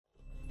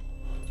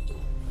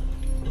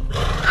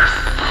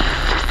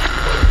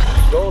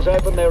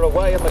Wales Open. They're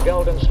away in the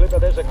Golden Slipper.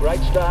 There's a great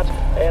start.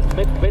 And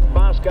Mitt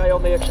Masquet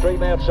on the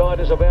extreme outside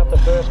is about the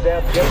first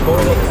out. Jeff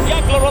Boyle.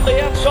 Juggler on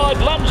the outside,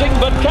 lunging,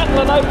 but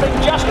Catlin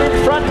opening just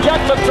in front.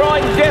 Juggler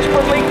trying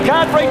desperately,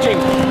 can't reach him.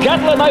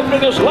 Catlin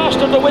opening is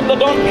lasted to win the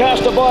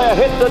Doncaster by a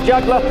head to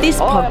Juggler. This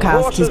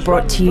podcast is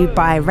brought to you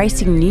by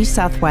Racing New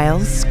South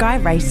Wales, Sky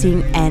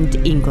Racing and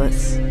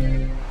Inglis.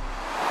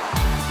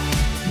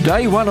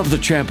 Day one of the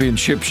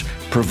championships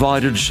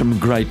provided some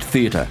great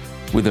theatre,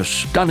 with a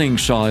stunning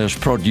Sire's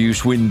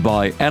Produce win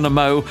by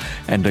Animo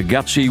and a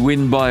gutsy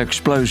win by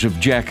Explosive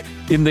Jack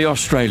in the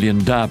Australian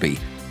Derby.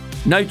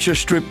 Nature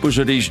Strip was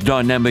at his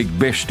dynamic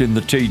best in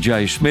the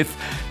TJ Smith,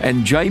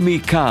 and Jamie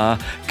Carr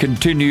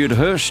continued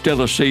her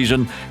stellar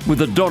season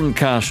with a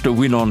Doncaster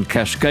win on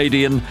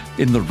Cascadian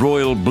in the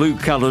royal blue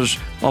colours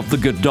of the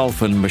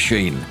Godolphin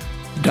machine.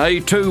 Day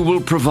two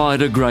will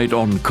provide a great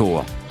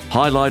encore,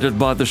 highlighted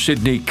by the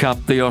Sydney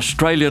Cup, the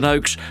Australian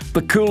Oaks,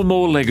 the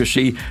Coolmore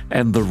Legacy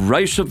and the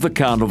Race of the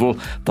Carnival,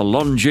 the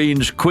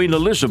Longines Queen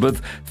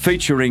Elizabeth,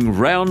 featuring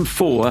round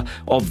 4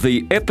 of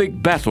the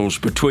epic battles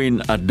between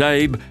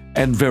Adabe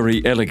and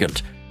Very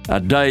Elegant.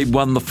 Adabe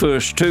won the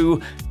first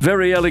 2.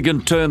 Very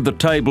Elegant turned the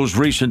tables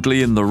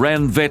recently in the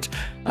Ranvet.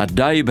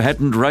 Adabe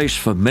hadn't raced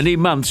for many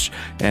months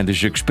and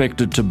is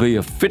expected to be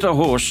a fitter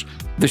horse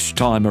this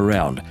time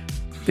around.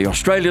 The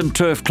Australian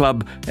Turf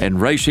Club and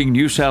Racing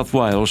New South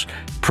Wales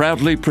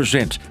proudly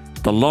present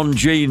the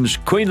Longines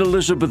Queen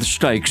Elizabeth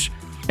Stakes,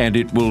 and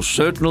it will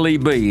certainly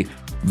be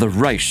the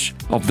race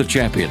of the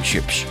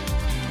championships.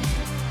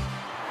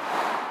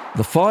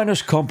 The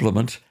finest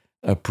compliment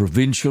a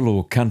provincial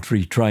or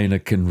country trainer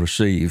can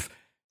receive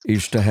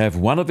is to have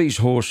one of his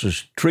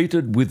horses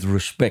treated with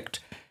respect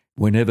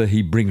whenever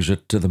he brings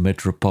it to the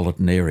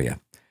metropolitan area.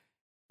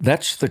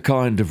 That's the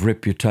kind of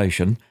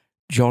reputation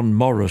John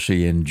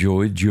Morrissey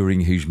enjoyed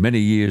during his many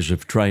years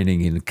of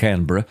training in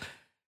Canberra,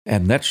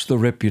 and that's the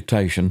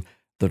reputation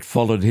that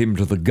followed him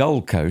to the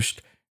Gold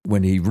Coast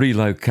when he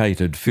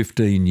relocated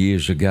 15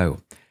 years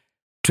ago.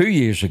 2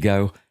 years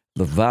ago,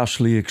 the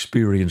vastly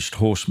experienced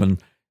horseman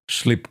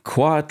slipped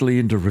quietly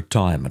into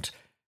retirement,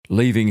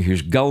 leaving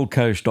his Gold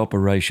Coast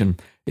operation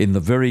in the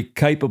very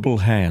capable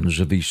hands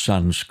of his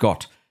son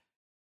Scott.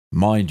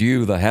 Mind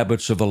you, the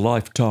habits of a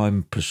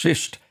lifetime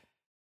persist.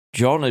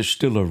 John is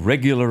still a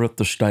regular at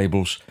the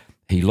stables.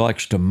 He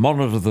likes to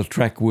monitor the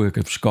track work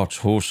of Scott's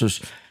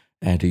horses,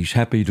 and he's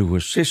happy to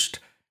assist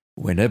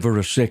whenever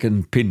a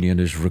second pinion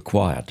is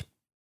required.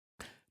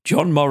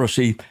 John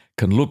Morrissey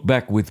can look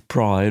back with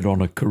pride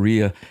on a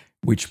career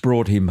which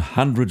brought him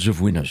hundreds of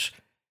winners,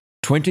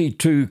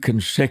 22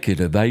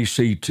 consecutive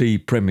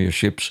ACT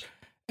premierships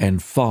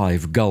and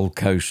 5 Gold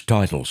Coast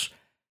titles.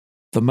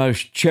 The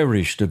most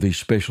cherished of his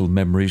special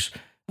memories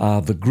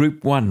are the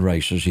Group 1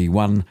 races he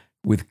won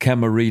with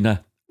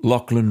Camarina,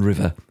 Lachlan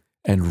River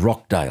and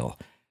Rockdale.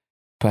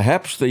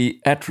 Perhaps the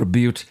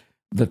attribute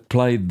that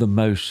played the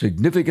most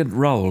significant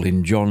role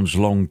in John's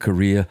long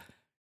career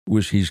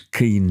was his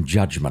keen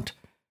judgment,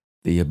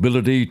 the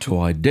ability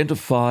to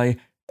identify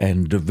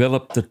and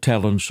develop the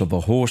talents of a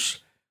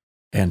horse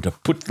and to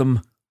put them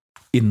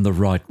in the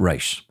right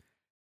race.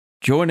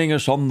 Joining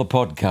us on the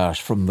podcast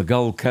from the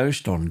Gold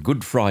Coast on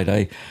Good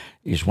Friday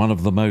is one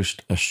of the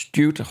most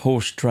astute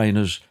horse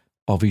trainers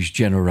of his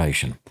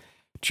generation.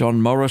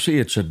 John Morrissey,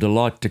 it's a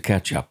delight to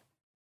catch up.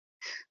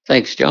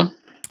 Thanks, John.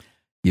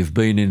 You've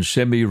been in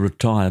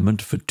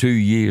semi-retirement for 2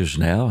 years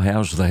now.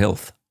 How's the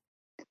health?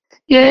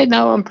 Yeah,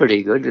 no, I'm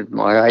pretty good. At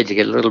my age, I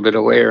get a little bit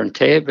of wear and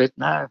tear, but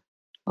no,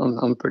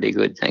 I'm pretty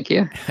good, thank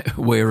you.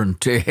 Wear and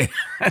tear.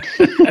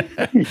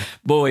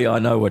 Boy, I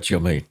know what you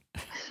mean.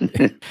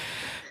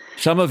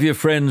 Some of your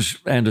friends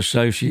and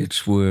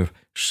associates were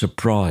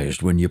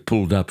surprised when you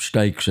pulled up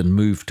stakes and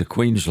moved to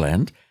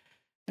Queensland,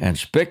 and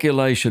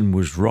speculation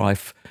was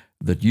rife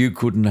that you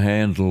couldn't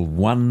handle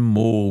one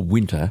more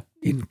winter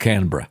in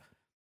Canberra.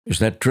 Is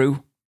that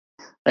true?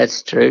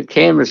 That's true.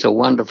 Canberra's a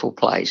wonderful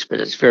place, but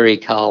it's very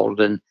cold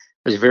and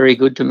it was very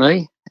good to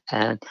me.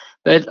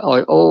 But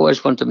I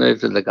always want to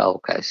move to the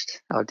Gold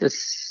Coast. I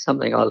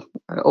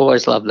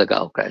always loved the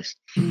Gold Coast.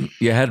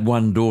 You had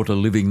one daughter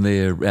living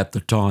there at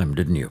the time,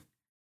 didn't you?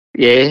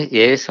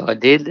 Yes, I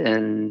did.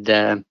 And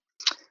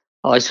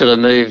I sort of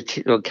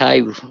moved. Well,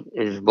 Kay was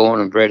born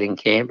and bred in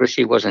Canberra.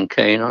 She wasn't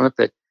keen on it,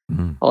 but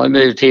I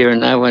moved here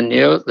and no one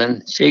knew it.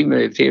 Then she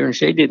moved here and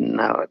she didn't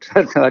know it.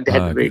 I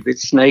had to be a bit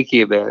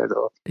sneaky about it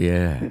all.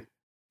 Yeah,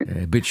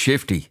 a bit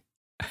shifty.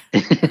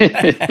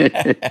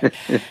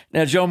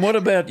 Now, John, what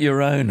about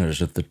your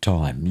owners at the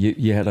time?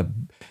 You had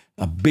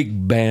a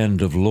big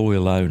band of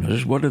loyal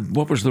owners.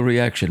 What was the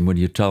reaction when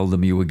you told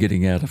them you were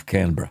getting out of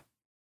Canberra?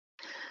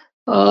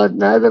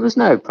 No, there was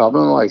no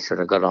problem. I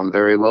sort of got on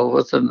very well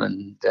with them,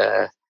 and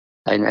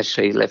they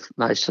naturally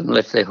most of them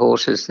left their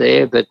horses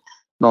there. But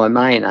my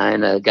main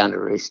owner,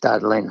 Gunnery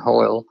Stud, Len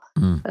Hoyle,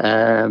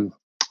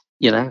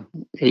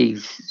 he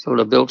sort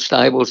of built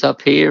stables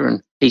up here,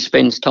 and he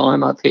spends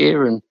time up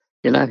here, and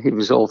he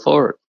was all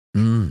for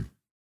it.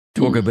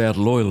 Talk about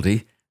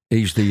loyalty.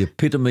 He's the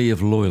epitome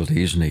of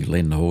loyalty, isn't he,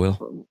 Len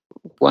Hoyle?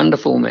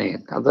 Wonderful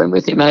man. I've been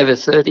with him over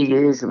 30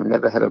 years and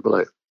never had a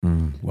blue.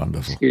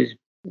 Wonderful. Excuse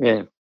me.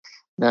 Yeah.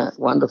 No,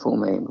 wonderful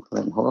man,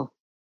 Glenn Hoyle.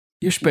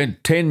 You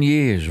spent 10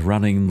 years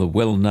running the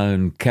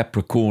well-known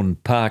Capricorn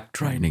Park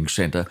Training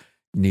Centre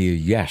near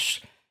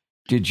Yass.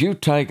 Did you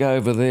take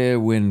over there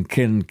when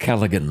Ken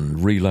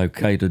Callaghan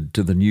relocated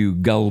to the new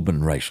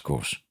Goulburn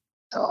racecourse?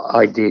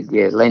 I did,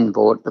 yeah. Len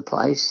bought the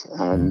place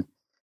and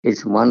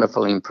there's some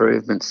wonderful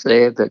improvements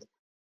there, but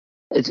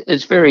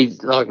it's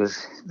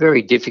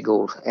very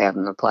difficult out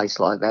in a place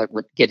like that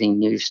with getting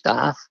new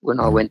staff. When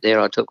I went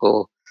there, I took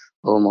all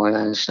my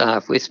own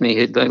staff with me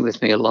who'd been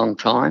with me a long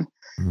time.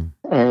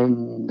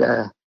 And,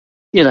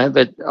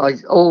 but I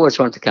always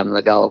wanted to come to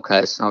the Gold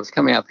Coast, and I was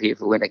coming up here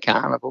for winter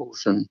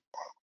carnivals, and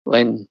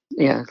Len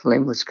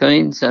was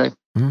keen, so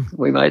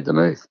we made the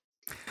move.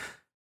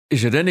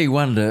 Is it any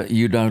wonder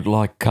you don't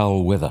like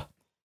cold weather?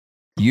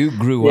 You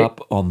grew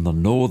up on the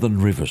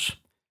Northern Rivers,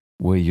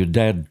 where your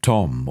dad,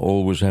 Tom,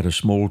 always had a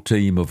small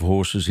team of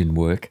horses in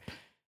work,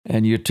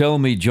 and you tell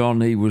me,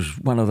 John, he was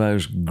one of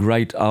those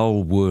great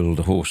old world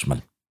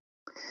horsemen.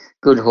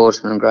 Good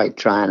horseman, great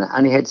trainer.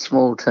 Only had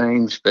small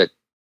teams, but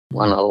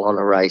won a lot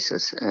of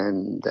races,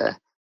 and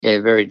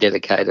very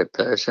dedicated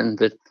person.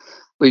 But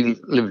we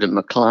lived at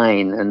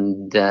Maclean,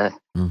 and it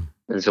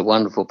was a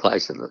wonderful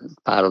part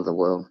of the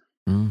world.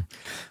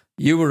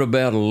 You were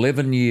about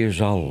 11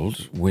 years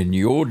old when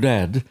your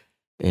dad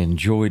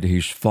enjoyed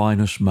his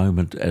finest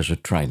moment as a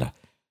trainer.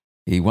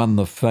 He won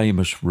the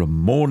famous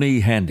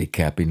Ramornie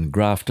Handicap in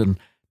Grafton.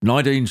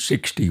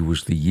 1960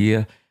 was the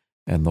year,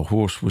 and the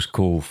horse was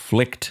called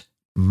Flecked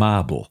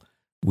Marble.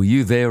 Were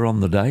you there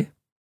on the day?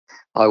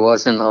 I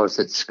wasn't. I was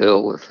at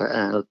school with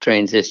a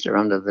transistor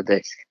under the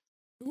desk.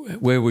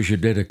 Where was your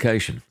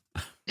dedication?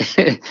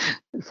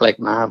 Flecked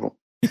Marble.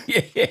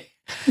 Yeah.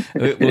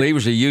 Well, he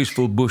was a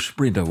useful bush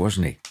sprinter,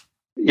 wasn't he?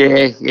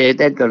 Yeah.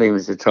 Dad got him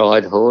as a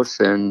tried horse,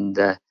 and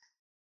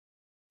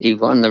he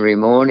won the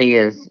Ramornie.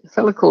 A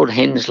fella called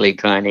Hensley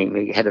training.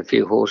 We had a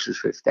few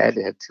horses with Dad.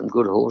 Had some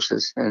good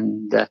horses,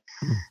 and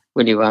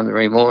when he won the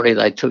Ramornie,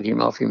 they took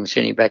him off him and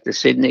sent him back to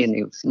Sydney, and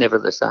he was never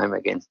the same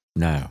again.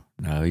 No,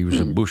 he was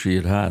a bushy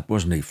at heart,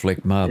 wasn't he,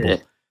 Flecked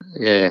Marble?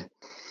 Yeah.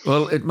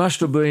 Well, it must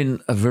have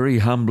been a very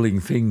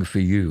humbling thing for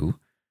you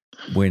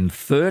when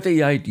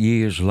 38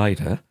 years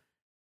later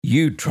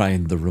you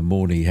trained the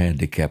Ramornie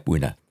Handicap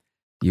winner.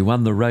 You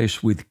won the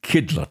race with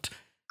Kidlet.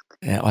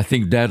 I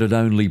think Dad had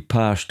only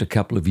passed a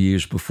couple of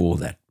years before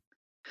that.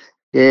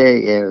 Yeah,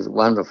 it was a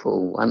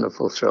wonderful,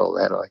 wonderful thrill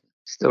that. I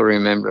still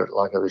remember it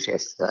like it was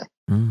yesterday.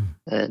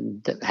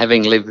 And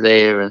having lived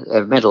there,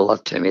 it meant a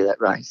lot to me, that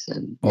race.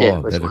 And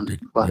it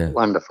was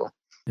wonderful.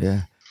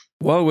 Yeah.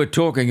 While we're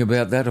talking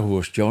about that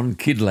horse, John,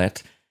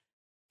 Kidlet,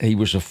 he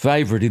was a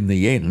favourite in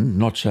the end,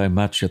 not so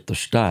much at the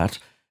start.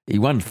 He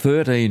won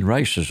 13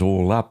 races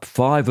all up,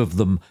 5 of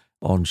them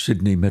on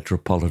Sydney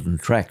Metropolitan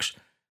tracks.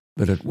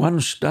 But at one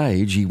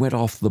stage he went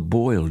off the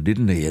boil,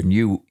 didn't he?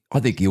 And I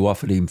think you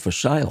offered him for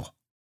sale.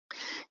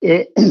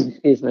 Yeah,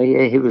 excuse me.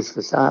 Yeah, he was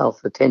for sale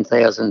for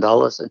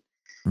 $10,000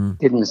 and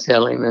didn't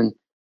sell him. And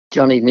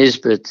Johnny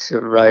Nisbet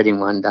rode him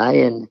one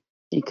day, and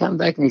he come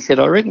back and he said,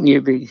 "I reckon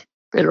you'd be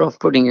better off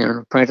putting an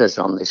apprentice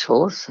on this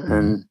horse,"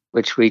 and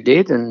which we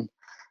did. And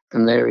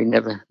from there, he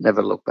never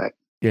looked back.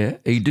 Yeah,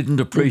 he didn't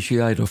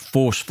appreciate a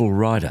forceful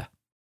rider.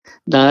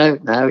 No,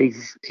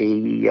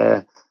 he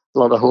a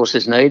lot of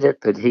horses need it,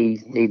 but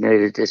he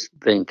needed just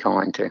being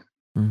kind to.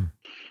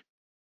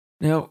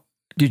 Now,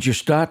 did you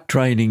start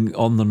training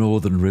on the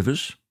Northern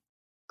Rivers?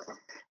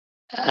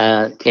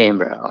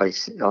 Canberra, I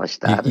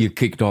started. You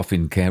kicked off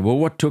in Canberra. Well,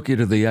 what took you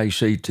to the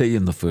ACT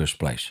in the first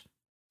place?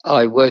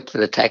 I worked for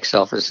the tax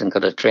office and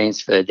got a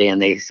transfer down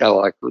there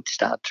so I could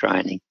start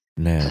training.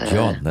 Now,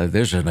 John,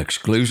 there's an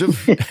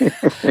exclusive.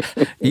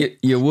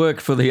 You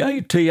worked for the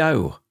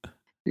ATO.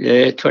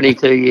 Yeah,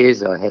 22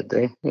 years I had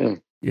there. Yeah.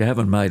 You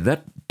haven't made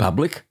that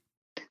public.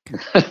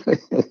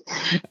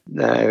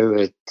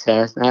 No,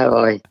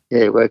 I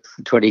worked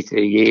for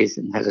 22 years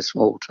and had a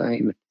small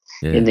team.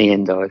 Yeah. In the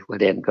end, I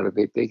went out and got a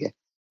bit bigger.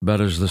 But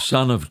as the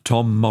son of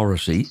Tom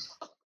Morrissey,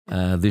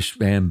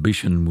 this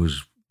ambition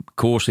was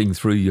coursing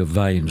through your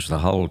veins the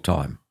whole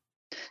time.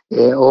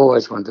 Yeah,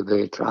 always wanted to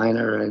be a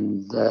trainer,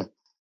 and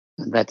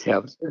that's how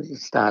it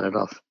started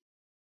off.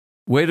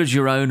 Where did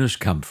your owners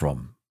come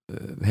from?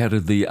 How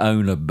did the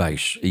owner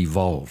base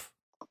evolve?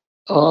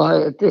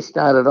 I just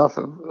started off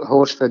a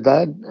horse for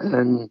Dad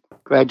and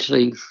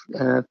gradually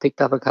picked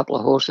up a couple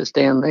of horses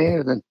down there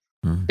and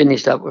then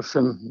finished up with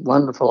some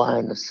wonderful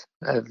owners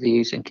over the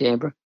years in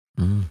Canberra.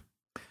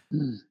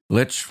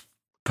 Let's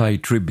pay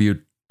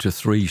tribute to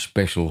 3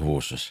 special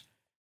horses.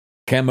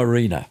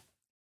 Camarina,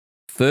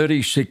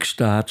 36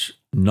 starts,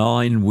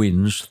 9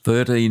 wins,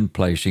 13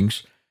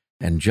 placings,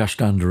 and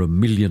just under $1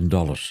 million.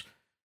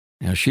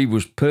 Now, she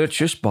was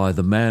purchased by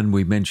the man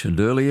we mentioned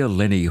earlier,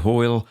 Lenny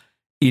Hoyle,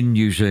 in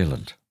New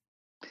Zealand.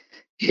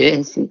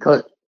 Yes, he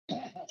got,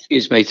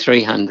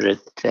 300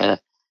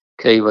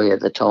 Kiwi at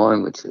the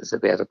time, which was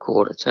about a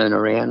quarter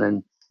turnaround,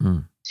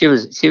 and she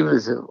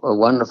was a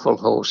wonderful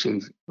horse.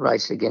 She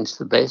raced against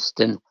the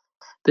best,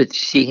 but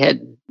she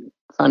had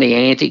funny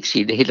antics.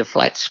 He'd hit a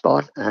flat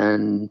spot,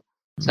 and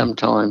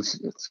sometimes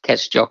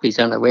catch jockeys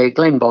unaware.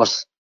 Glenn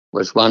Boss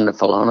was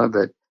wonderful on her,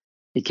 but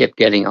he kept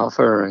getting off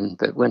her.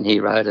 But when he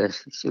rode her,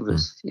 she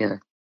was,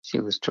 she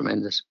was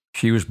tremendous.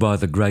 She was by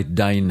the Great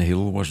Dane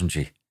Hill, wasn't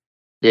she?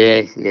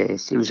 Yeah,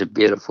 she was a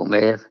beautiful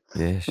mare.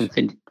 Yes.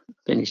 And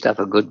finished up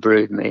a good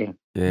brood mare.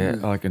 Yeah,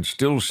 I can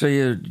still see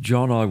her,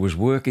 John. I was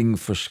working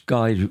for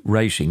Sky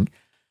Racing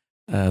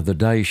the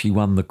day she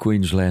won the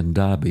Queensland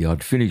Derby.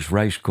 I'd finished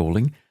race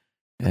calling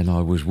and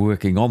I was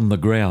working on the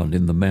ground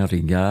in the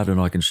mounting yard,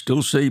 and I can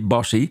still see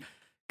Bossy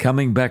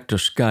coming back to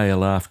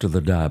scale after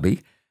the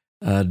Derby,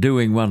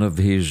 doing one of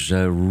his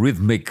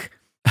rhythmic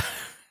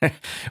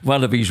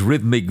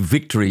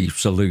victory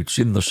salutes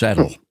in the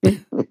saddle. No,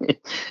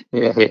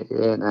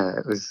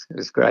 it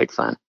was great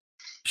fun.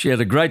 She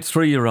had a great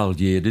 3-year-old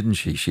year, didn't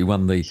she? She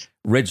won the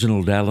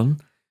Reginald Allen.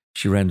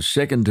 She ran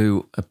second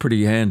to a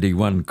pretty handy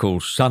one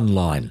called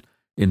Sunline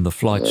in the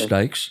Flight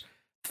Stakes,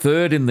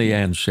 third in the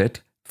Ansett,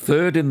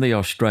 third in the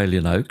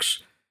Australian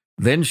Oaks.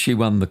 Then she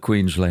won the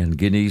Queensland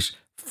Guineas,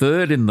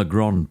 third in the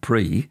Grand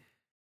Prix,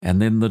 and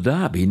then the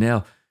Derby.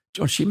 Now,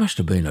 John, she must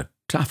have been a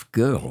tough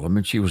girl. I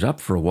mean, she was up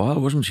for a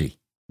while, wasn't she?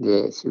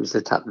 Yeah, she was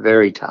a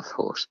very tough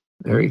horse.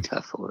 Very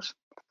tough horse.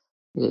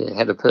 Yeah,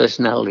 had a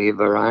personality of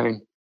her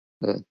own.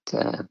 But,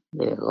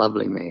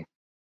 lovely mare.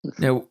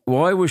 Now,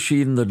 why was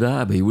she in the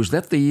Derby? Was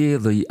that the year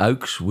the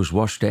Oaks was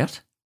washed out?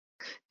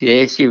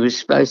 Yeah, she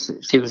was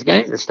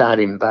going to start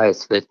in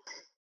both, but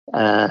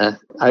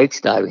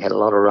Oaks Day we had a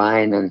lot of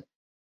rain, and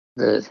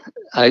the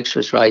Oaks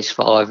was race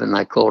 5, and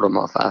they called them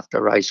off after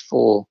race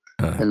 4,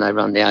 and they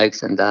run the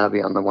Oaks and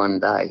Derby on the one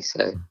day.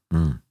 So,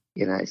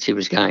 she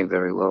was going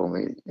very well.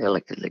 We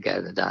elected to go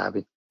to the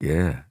Derby.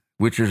 Yeah,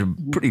 which is a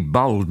pretty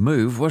bold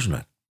move, wasn't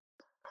it?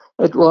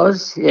 It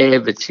was, yeah,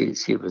 but she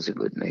was a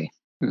good mare.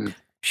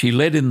 She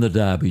led in the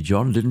Derby,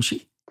 John, didn't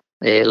she?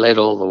 Yeah, led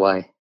all the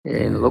way.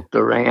 Yeah, and looked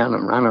around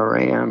and ran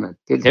around and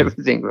did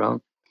everything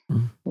wrong.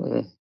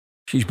 Yeah.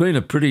 She's been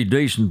a pretty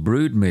decent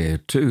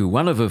broodmare too.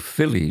 One of her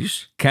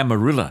fillies,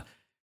 Camarilla,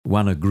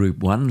 won a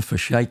Group 1 for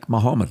Sheikh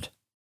Mohammed.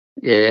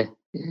 Yeah.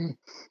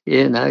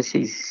 No,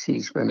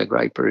 she's been a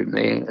great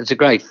broodmare. It's a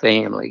great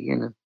family,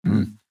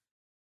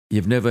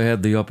 You've never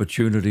had the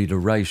opportunity to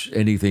race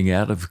anything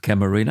out of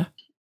Camarilla?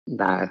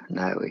 No,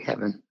 we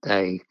haven't.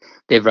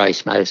 They've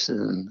raced most of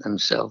them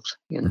themselves,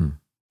 and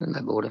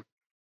they bought it.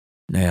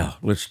 Now,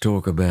 let's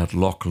talk about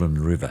Lachlan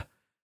River.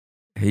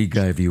 He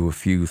gave you a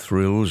few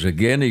thrills.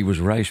 Again, he was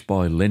raced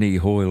by Lenny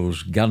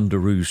Hoyle's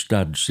Gundaroo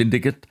Stud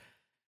Syndicate.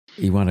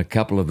 He won a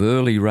couple of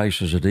early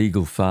races at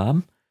Eagle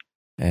Farm,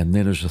 and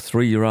then as a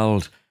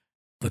 3-year-old,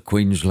 the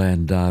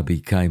Queensland Derby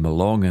came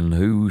along, and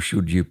who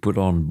should you put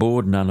on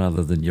board? None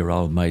other than your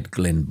old mate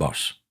Glenn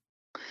Boss.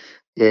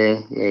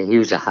 Yeah, he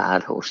was a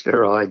hard horse to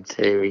ride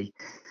too.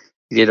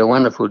 He did a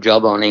wonderful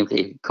job on him.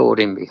 He caught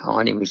him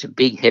behind him. He was a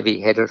big,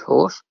 heavy-headed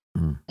horse,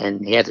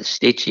 and he had a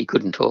stitch. He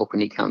couldn't talk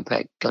when he come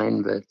back,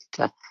 Glenn, but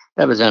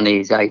that was only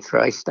his 8th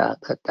race start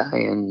that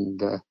day,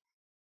 and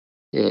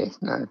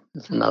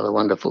it's another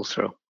wonderful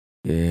thrill.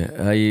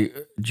 Yeah,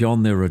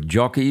 John, there are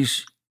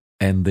jockeys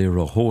and there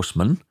are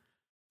horsemen.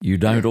 You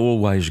don't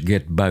always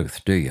get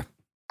both, do you?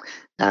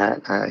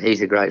 No,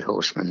 he's a great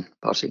horseman,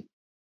 Bossy.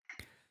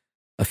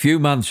 A few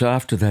months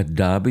after that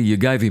Derby, you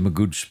gave him a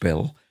good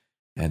spell,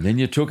 and then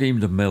you took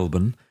him to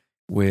Melbourne,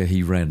 where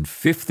he ran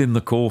 5th in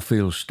the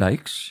Caulfield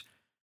Stakes.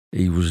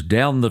 He was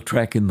down the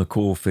track in the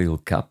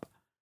Caulfield Cup.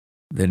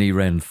 Then he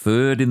ran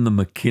 3rd in the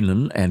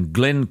McKinnon, and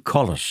Glenn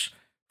Collis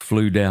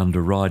flew down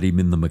to ride him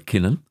in the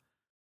McKinnon.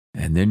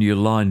 And then you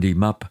lined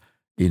him up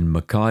in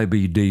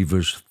Mackay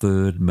Diva's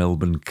 3rd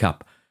Melbourne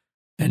Cup.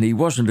 And he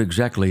wasn't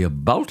exactly a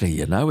bolter,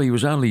 He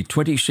was only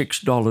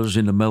 $26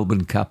 in a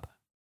Melbourne Cup.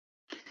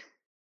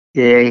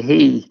 Yeah,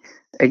 he,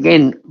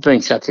 again,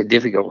 being such a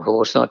difficult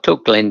horse, I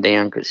took Glenn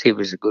down because he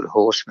was a good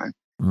horseman.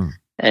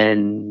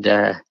 And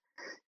it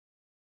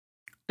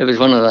was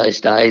one of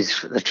those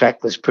days, the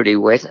track was pretty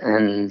wet,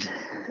 and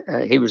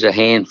he was a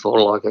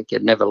handful, like I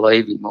could never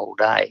leave him all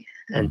day.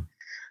 And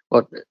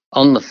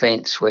on the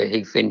fence where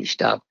he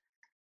finished up,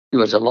 he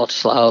was a lot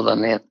slower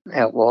than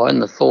out wide,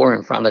 and the 4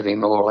 in front of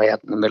him all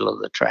out in the middle of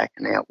the track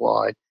and out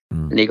wide.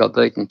 And he got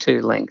beaten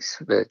 2 lengths.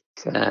 But,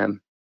 going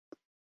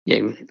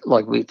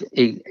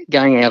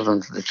out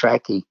onto the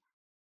track, he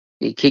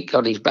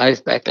got his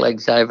both back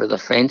legs over the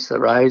fence. The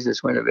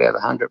roses went about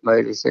 100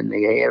 metres in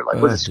the air.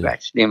 Would have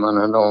scratched him on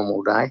a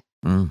normal day.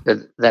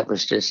 But that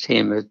was just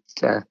him. It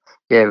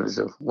was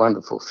a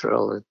wonderful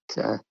thrill.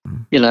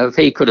 If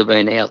he could have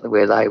been out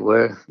where they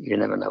were, you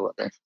never know what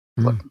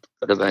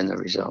could have been the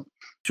result.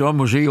 John,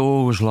 was he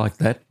always like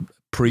that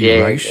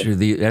pre-race, as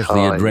the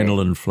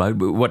adrenaline flowed?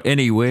 But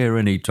anywhere,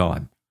 any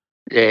time?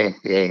 Yeah,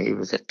 he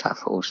was a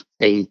tough horse.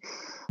 Even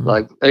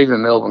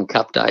Melbourne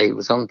Cup Day, he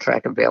was on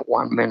track about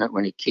 1 minute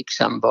when he kicked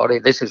somebody.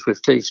 This is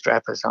with 2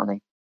 strappers on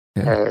him.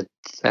 Yeah.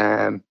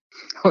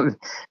 Never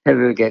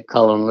forget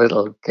Colin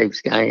Little keeps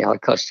going. I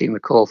cost him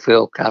a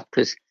Caulfield Cup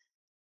because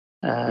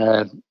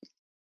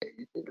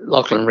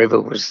Lachlan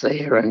River was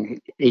there,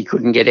 and he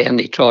couldn't get out, and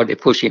he tried to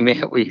push him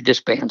out. He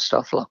just bounced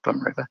off Lachlan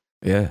River.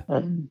 Yeah.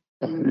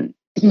 And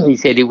he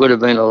said he would have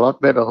been a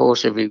lot better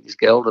horse if he was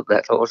gelded,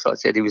 that horse. I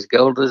said he was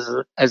gelded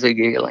as a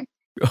yearling.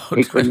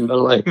 He couldn't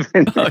believe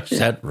it. Oh, is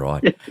that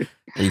right?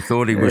 He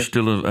thought he was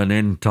still an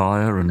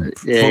entire and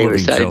full of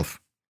himself.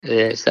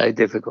 So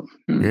difficult.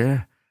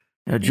 Yeah.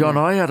 Now, John,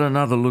 I had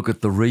another look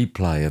at the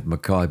replay of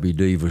Makybe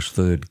Diva's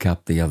third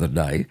cup the other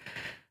day.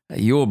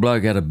 Your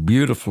bloke had a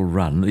beautiful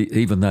run,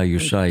 even though you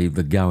say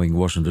the going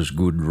wasn't as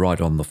good right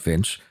on the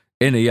fence.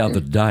 Any other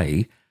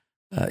day,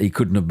 he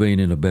couldn't have been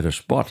in a better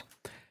spot.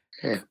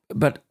 Yeah.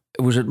 But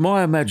was it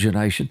my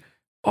imagination?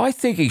 I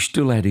think he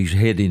still had his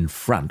head in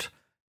front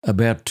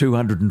about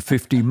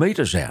 250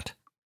 metres out.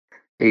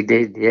 He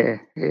did, yeah.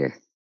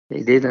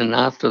 He did, and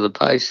after the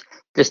post,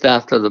 just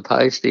after the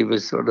post, he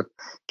was sort of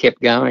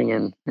kept going,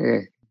 and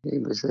he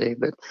was there.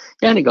 But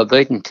he only got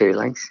beaten 2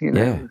 lengths,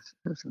 It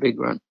was a big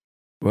run.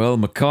 Well,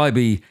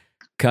 Makybe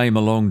came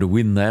along to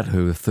win that,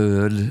 her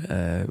third,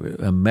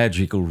 a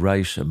magical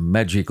race, a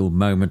magical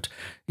moment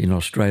in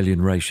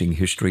Australian racing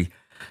history.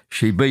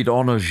 She beat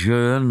Honor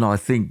Jeune, I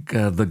think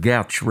the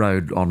Gouch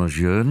rode Honor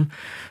Jeune.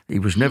 He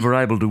was never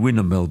able to win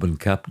a Melbourne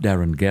Cup,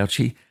 Darren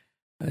Gouchy.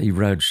 He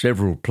rode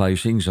several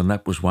placings, and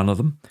that was one of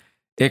them.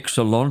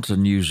 Excellent, a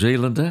New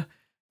Zealander,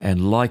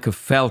 and Like a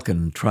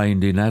Falcon,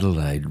 trained in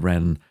Adelaide,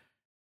 ran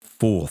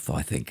 4th,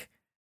 I think.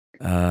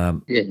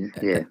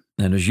 Yeah.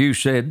 And as you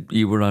said,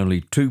 you were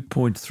only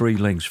 2.3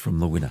 lengths from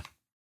the winner.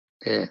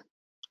 Yeah.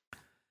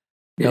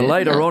 Now,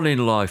 later on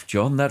in life,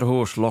 John, that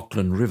horse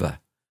Lachlan River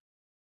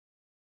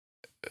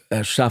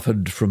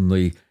suffered from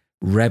the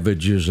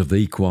ravages of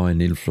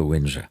equine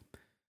influenza,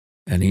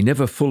 and he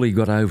never fully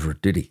got over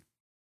it, did he?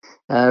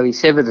 He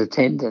severed a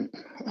tendon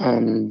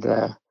and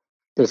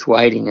just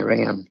waiting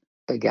around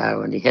to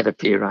go, and he had a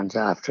few runs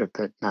after it,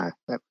 but no,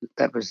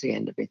 that was the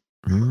end of it.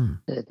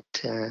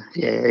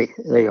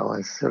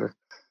 Eli sort of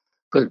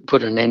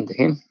put an end to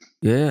him.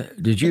 Yeah.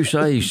 Did you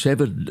say he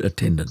severed a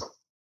tendon?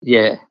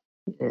 Yeah.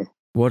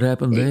 What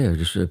happened there?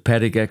 Just a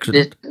paddock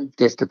accident?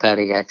 Just a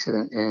paddock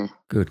accident, yeah.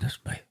 Goodness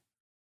me.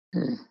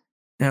 Yeah.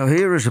 Now,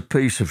 here is a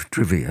piece of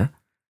trivia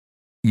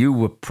you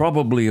were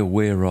probably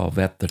aware of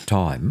at the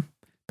time,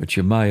 but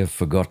you may have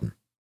forgotten.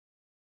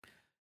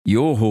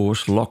 Your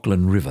horse,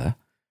 Lachlan River,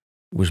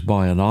 was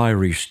by an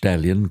Irish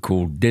stallion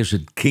called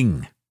Desert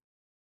King.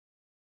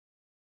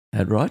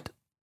 That right?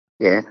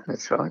 Yeah,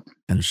 that's right.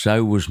 And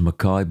so was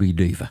Makybe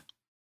Diva.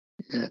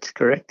 That's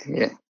correct,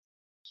 yeah.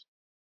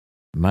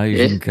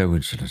 Amazing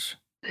coincidence.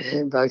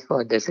 Yeah, both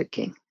by Desert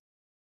King.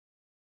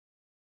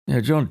 Now,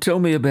 John, tell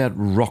me about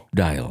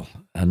Rockdale,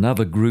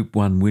 another Group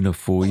 1 winner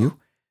for you.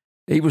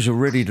 He was a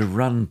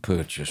ready-to-run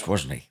purchase,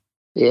 wasn't he?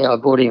 Yeah, I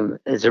bought him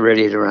as a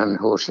ready-to-run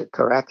horse at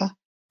Karaka.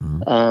 He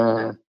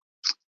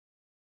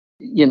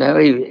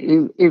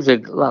was I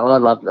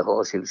loved the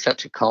horse. He was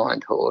such a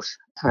kind horse.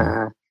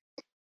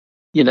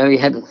 He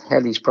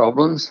had his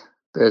problems,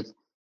 but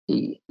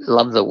he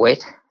loved the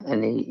wet,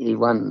 and he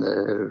won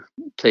the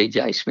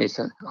TJ Smith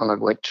on a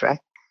wet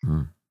track.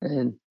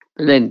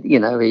 But then,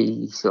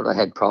 he sort of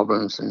had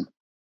problems, and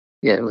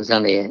it was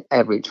only an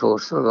average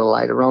horse sort of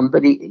later on,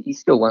 but he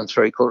still won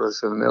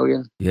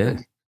 $750,000. Yeah.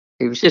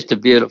 He was just a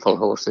beautiful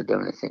horse to do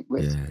anything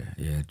with.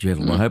 Yeah,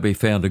 gentlemen. I hope he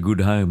found a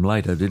good home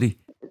later, did he?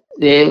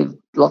 Yeah,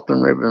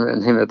 Lachlan River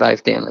and him are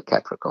both down at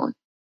Capricorn.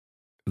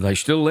 Are they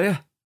still there?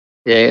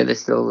 Yeah, they're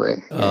still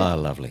there. Yeah. Oh,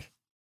 lovely.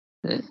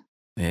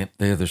 Yeah,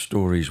 they're the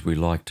stories we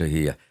like to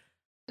hear.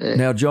 Yeah.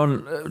 Now,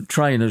 John,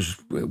 trainers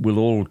will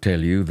all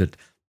tell you that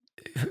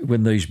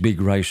when these big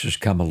races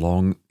come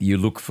along, you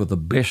look for the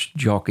best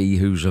jockey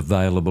who's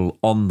available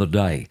on the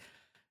day.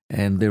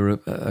 And there are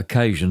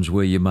occasions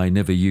where you may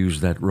never use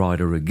that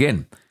rider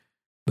again.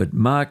 But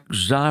Mark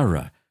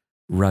Zahra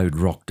rode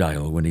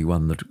Rockdale when he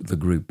won the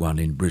Group 1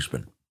 in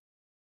Brisbane.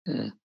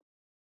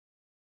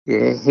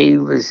 Yeah, he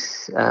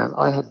was.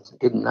 I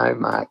didn't know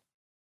Mark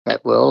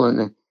that well,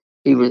 and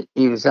he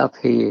was up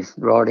here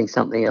riding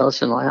something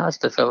else, and I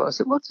asked a fellow, I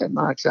said, "What's that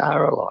Mark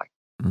Zahra like?"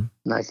 And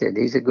they said,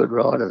 "He's a good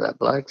rider, that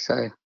bloke."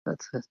 So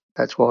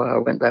that's why I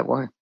went that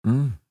way.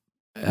 And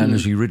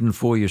has he ridden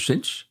for you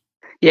since?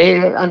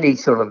 Yeah, only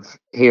sort of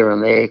here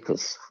and there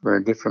because we're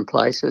in different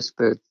places,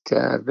 but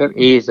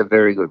he is a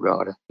very good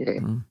rider. Yeah,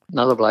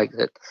 another bloke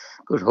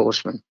good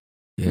horseman.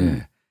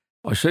 Yeah,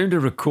 I seem to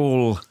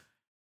recall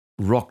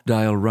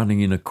Rockdale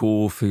running in a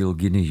Caulfield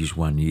Guineas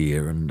one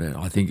year, and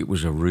I think it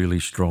was a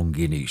really strong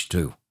Guineas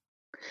too.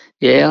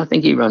 Yeah, I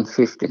think he ran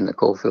 5th in the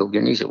Caulfield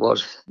Guineas. It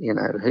was,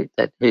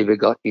 that Hoover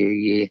got you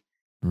year.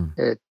 He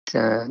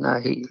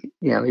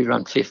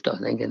ran 5th, I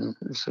think, and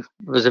it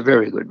was a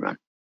very good run.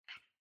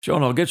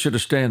 John, I'll get you to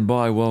stand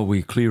by while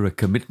we clear a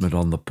commitment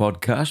on the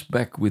podcast.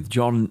 Back with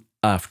John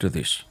after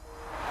this.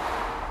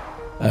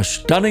 A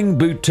stunning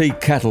boutique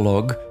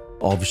catalogue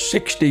of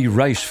 60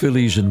 race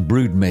fillies and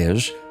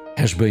broodmares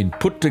has been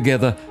put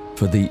together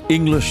for the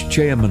English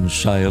Chairman's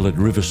Sale at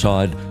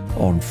Riverside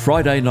on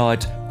Friday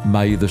night,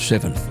 May the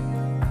 7th.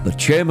 The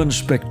Chairman's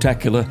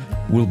Spectacular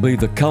will be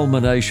the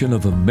culmination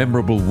of a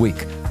memorable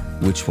week,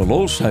 which will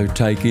also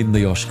take in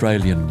the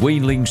Australian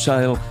Weanling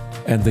Sale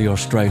and the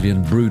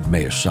Australian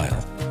Broodmare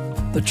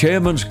Sale. The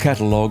Chairman's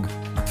catalogue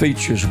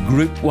features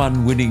Group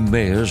 1 winning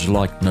mares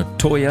like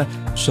Natoya,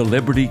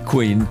 Celebrity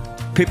Queen,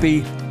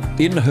 Pippi,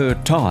 In Her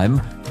Time,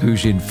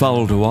 who's in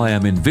foal to I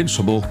Am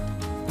Invincible,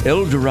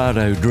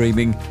 Eldorado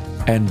Dreaming,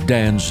 and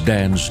Dance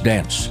Dance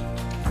Dance.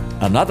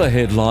 Another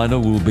headliner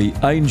will be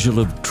Angel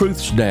of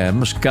Truth's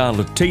dam,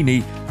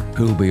 Scarlatini,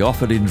 who'll be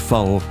offered in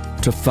foal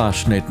to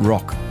Fastnet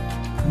Rock.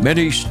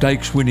 Many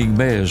stakes-winning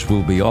mares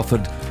will be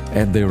offered,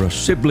 and there are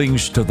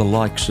siblings to the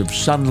likes of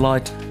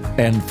Sunlight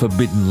and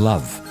Forbidden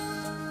Love.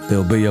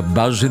 There'll be a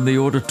buzz in the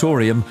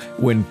auditorium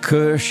when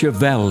Kerr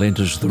Cheval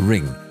enters the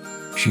ring.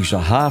 She's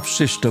a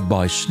half-sister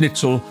by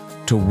Schnitzel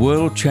to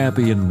world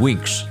champion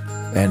Winx,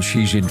 and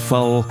she's in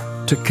foal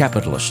to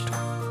Capitalist.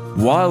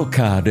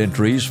 Wildcard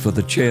entries for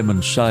the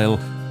Chairman's Sale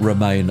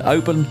remain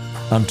open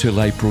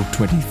until April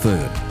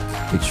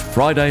 23rd. It's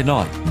Friday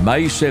night,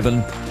 May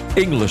 7.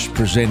 Inglis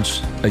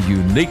presents a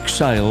unique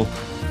sale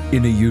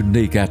in a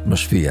unique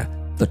atmosphere.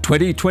 The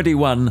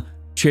 2021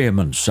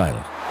 Chairman's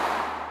Sale.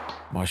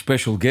 My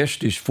special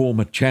guest is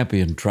former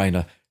champion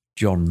trainer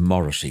John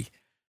Morrissey.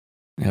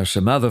 Now,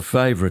 some other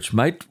favourites,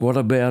 mate. What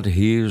about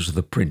Here's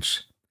the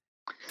Prince?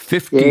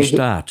 50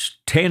 starts,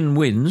 10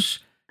 wins,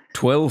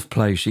 12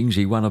 placings.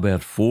 He won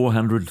about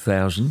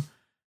 400,000.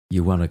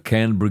 You won a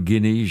Canberra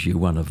Guineas, you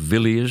won a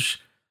Villiers,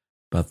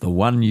 but the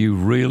one you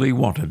really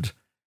wanted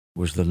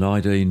was the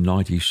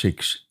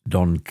 1996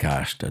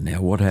 Doncaster.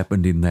 Now, what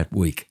happened in that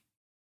week?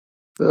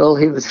 Well,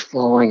 he was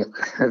flying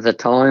at the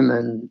time,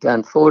 and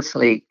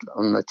unfortunately,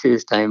 on the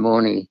Tuesday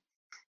morning,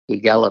 he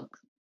galloped.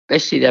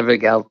 Best he'd ever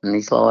galloped in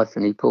his life,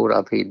 and he pulled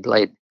up, he'd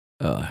bled.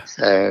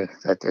 So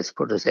that just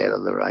put us out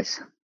of the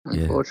race,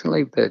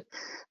 unfortunately. Yeah. But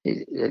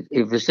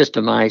it was just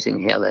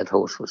amazing how that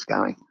horse was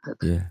going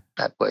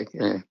that week.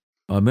 Yeah.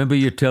 I remember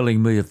you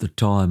telling me at the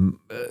time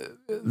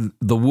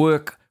the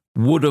work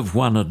would have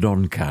won a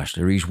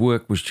Doncaster. His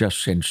work was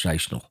just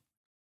sensational.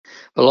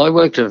 Well, I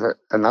worked with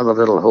another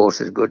little horse,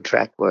 a good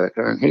track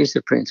worker, and Here's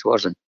the Prince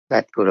wasn't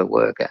that good a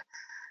worker.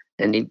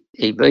 And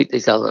he beat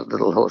this other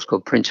little horse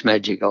called Prince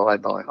Magic Eye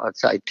by, I'd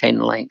say, 10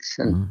 lengths.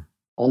 And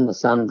on the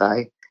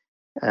Sunday,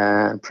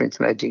 Prince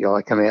Magic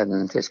Eye came out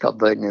and just got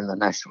beaten in the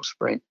national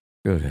sprint.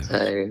 Good.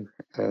 So,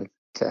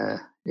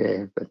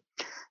 but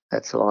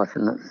that's life,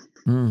 isn't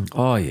it?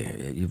 Oh,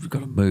 yeah, you've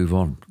got to move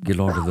on, get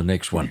on to the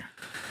next one.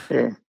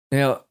 Yeah.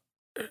 Now,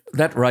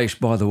 that race,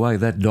 by the way,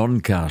 that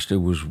Doncaster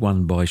was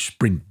won by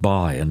Sprint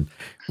By, and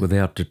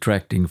without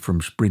detracting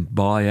from Sprint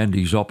By and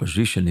his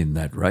opposition in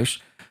that race,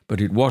 but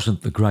it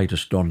wasn't the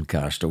greatest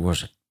Doncaster,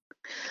 was it?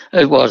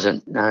 It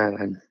wasn't, no.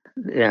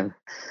 And,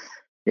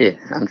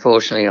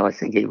 unfortunately, I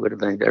think he would have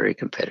been very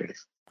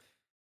competitive.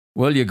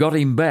 Well, you got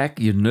him back,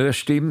 you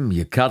nursed him,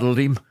 you cuddled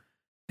him,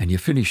 and you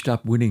finished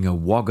up winning a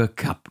Wagga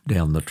Cup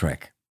down the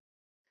track.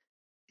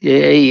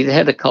 Yeah, he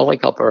had a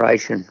colic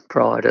operation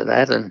prior to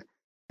that, and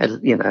had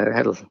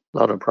a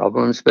lot of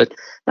problems. But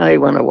no, he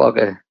won a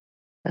Wagga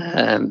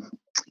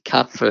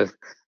Cup for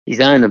his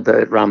owner.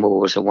 Bert Rumble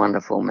was a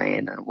wonderful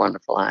man, a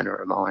wonderful owner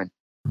of mine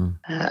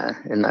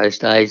in those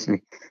days.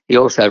 And he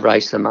also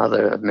raced a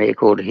mare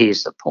called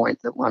Here's the Point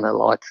that won a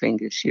Light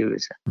Fingers. She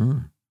was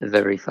a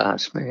very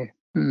fast mare.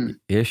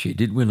 Yeah, she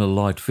did win a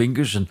Light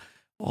Fingers, and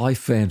I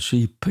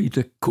fancy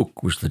Peter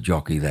Cook was the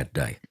jockey that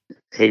day.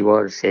 He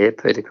was,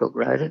 Peter Cook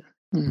rode it.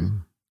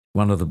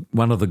 One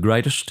of the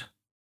greatest.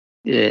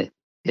 Yeah,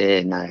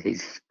 no,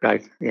 he's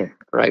great. Yeah,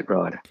 great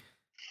rider.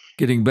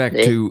 Getting back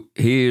to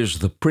Here's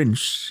the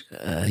Prince,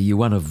 you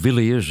won a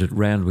Villiers at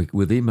Randwick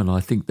with him, and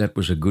I think that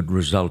was a good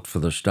result for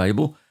the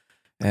stable.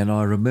 And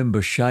I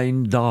remember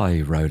Shane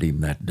Dye rode him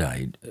that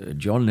day.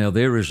 John, now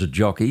there is a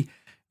jockey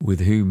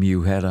with whom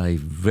you had a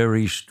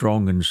very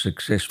strong and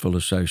successful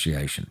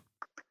association.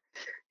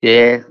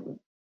 Yeah,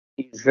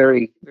 he was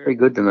very, very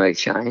good to me,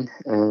 Shane.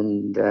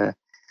 And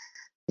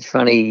it's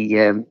funny,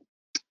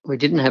 we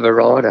didn't have a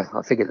rider,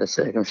 I forget the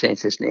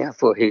circumstances now,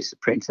 for Here's the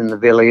Prince and the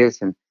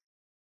Villiers. And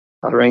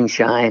I rang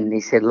Shane and he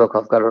said, look,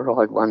 I've got to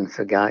ride one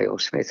for Gail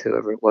Smith,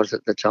 whoever it was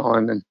at the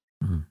time. And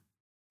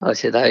I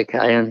said,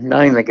 okay. And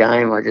knowing the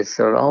game, I just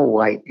thought, oh,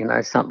 wait,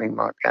 something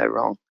might go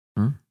wrong.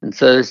 And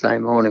Thursday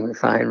morning, the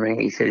phone rang.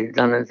 He said, have you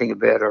done anything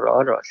about a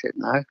rider? I said,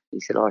 no. He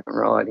said, I can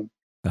ride him.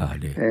 Oh,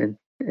 dear.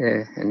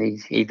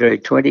 And he drew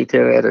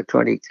 22 out of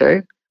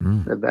 22,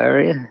 the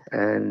barrier.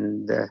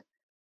 And,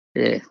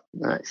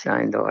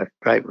 Shane Dye,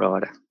 great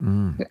rider.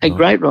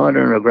 Great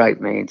rider and a great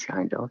man,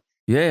 Shane Dye.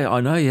 Yeah,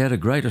 I know you had a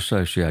great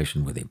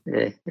association with him.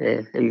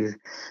 Yeah. He's,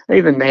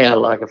 even now,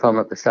 like if I'm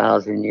at the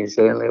sales in New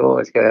Zealand, he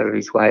always go out of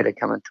his way to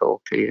come and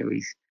talk to you.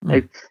 He's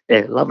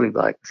lovely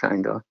bloke,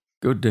 Shane Dye.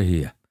 Good to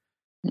hear.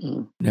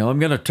 Now, I'm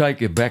going to take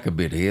you back a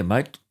bit here,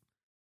 mate.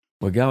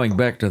 We're going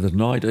back to the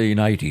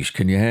 1980s.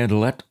 Can you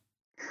handle that?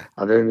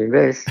 I'll do my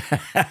best.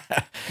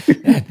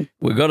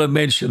 We've got to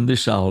mention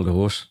this old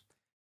horse,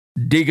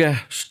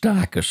 Digger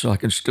Starkus. I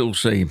can still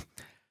see him.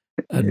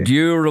 A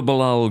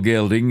durable old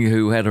gelding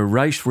who had a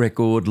race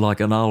record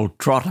like an old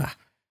trotter.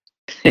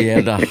 He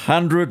had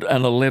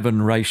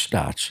 111 race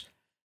starts.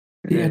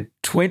 He had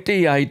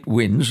 28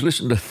 wins.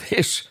 Listen to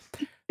this.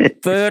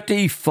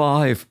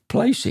 35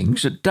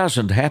 placings. It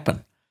doesn't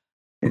happen.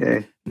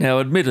 Yeah. Now,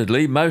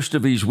 admittedly, most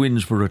of his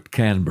wins were at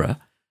Canberra,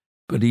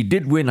 but he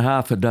did win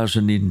half a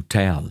dozen in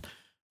town.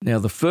 Now,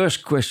 the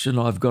first question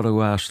I've got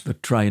to ask the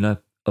trainer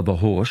of a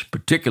horse,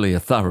 particularly a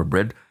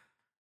thoroughbred,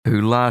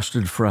 who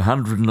lasted for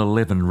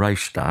 111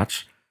 race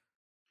starts,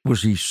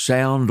 was he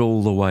sound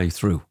all the way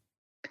through?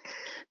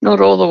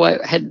 Not all the way.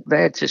 Had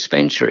bad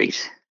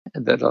suspensories,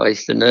 but I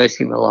used to nurse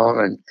him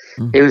along,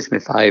 and he was my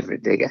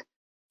favourite digger.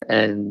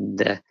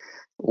 And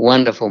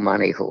wonderful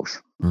money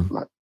horse.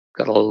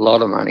 Got a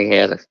lot of money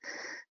out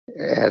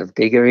of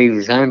Digger. He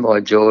was owned by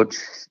George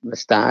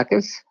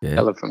Mustakis, a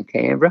fellow from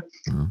Canberra,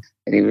 and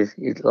he was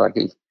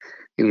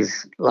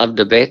loved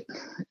to bet.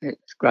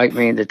 It's a great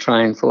man to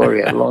train for.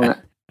 He had long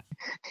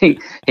he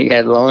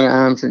had long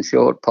arms and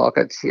short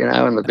pockets,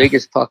 and the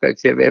biggest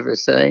pockets you've ever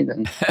seen.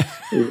 And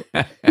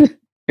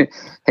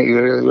he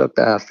really looked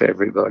after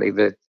everybody.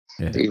 But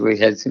we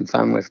had some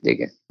fun with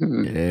Digger.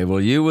 Yeah,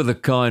 well, you were the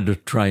kind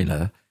of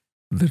trainer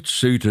that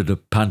suited a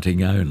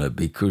punting owner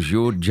because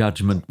your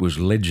judgment was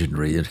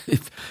legendary. And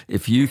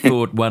if you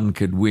thought one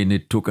could win,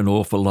 it took an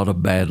awful lot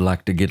of bad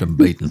luck to get them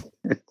beaten.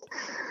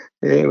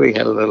 Yeah, we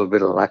had a little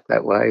bit of luck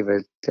that way,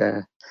 but,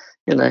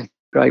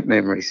 great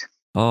memories.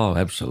 Oh,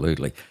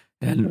 absolutely.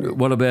 And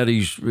what about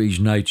his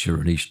nature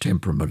and his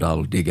temperament,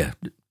 old Digger?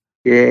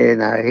 Yeah,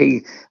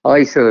 no,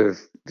 I sort of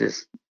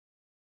just,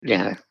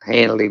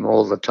 handled him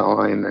all the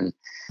time, and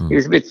he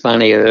was a bit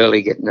funny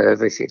early, get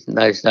nervous. In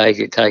those days,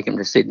 you'd take him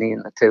to Sydney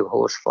in the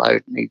 2-horse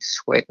float, and he'd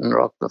sweat and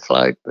rock the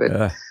float.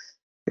 But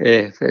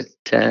he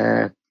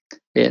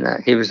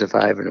was a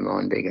favourite of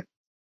mine, Digger.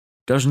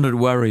 Doesn't it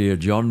worry you,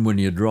 John, when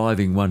you're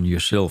driving one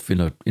yourself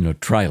in a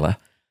trailer,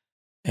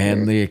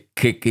 and they're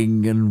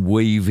kicking and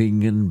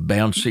weaving and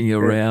bouncing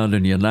around,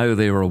 and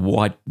they're a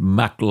white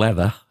muck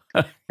lather?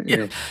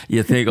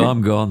 You think,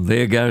 I'm gone.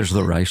 There goes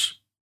the race.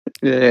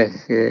 Yeah,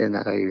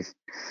 no, he was.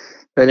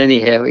 But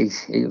anyhow,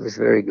 he was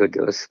very good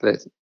to us.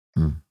 But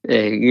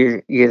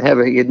you'd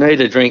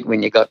need a drink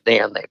when you got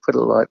down there. Put it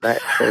like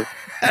that. So.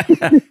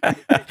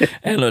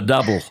 And a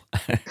double.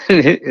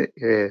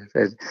 Yeah,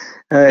 but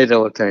it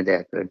all turned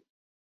out good.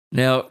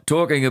 Now,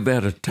 talking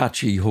about a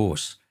touchy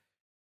horse,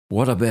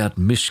 what about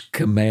Miss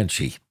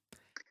Comanche?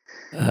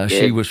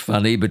 She was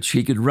funny, but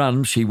she could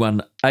run. She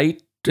won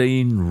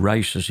 18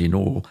 races in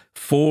all,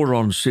 4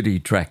 on city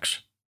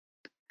tracks.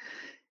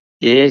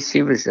 Yeah,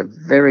 she was a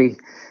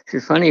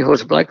funny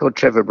horse. A bloke called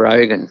Trevor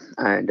Brogan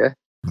owned her,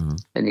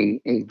 and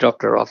he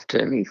dropped her off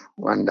to me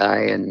one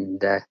day,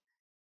 and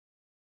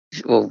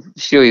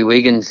Stewie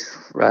Wiggins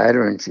rode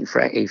her, and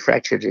he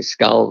fractured his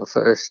skull the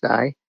first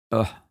day.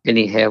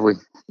 Anyhow,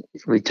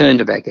 we turned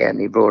her back out, and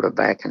he brought her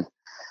back, and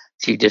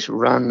she just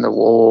run the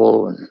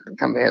wall and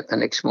come out the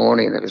next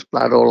morning, and there was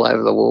blood all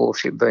over the wall.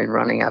 She'd been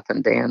running up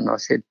and down, and I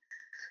said,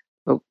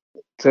 "Look,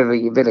 Trevor,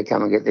 you better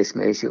come and get this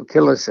mare. She'll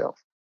kill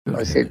herself."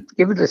 I said,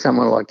 give it to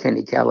someone like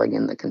Kenny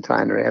Callaghan that can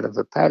train her out of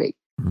the paddock.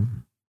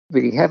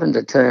 But he happened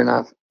to turn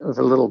up with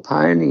a little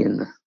pony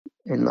in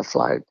the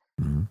float.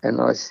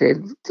 And I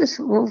said, just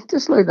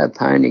leave that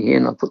pony here,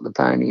 and I put the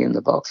pony in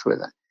the box with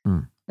her,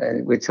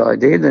 which I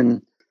did.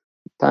 And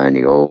the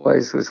pony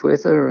always was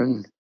with her.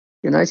 And,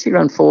 she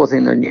ran 4th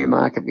in the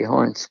Newmarket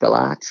behind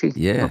Scalacci.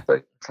 Yeah.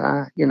 Not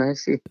far,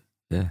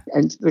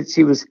 but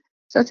she was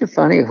such a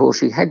funny horse.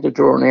 She had to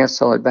draw an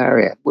outside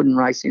barrier, wouldn't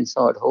race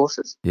inside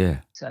horses. Yeah.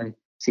 So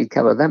she'd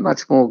cover that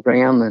much more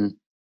ground than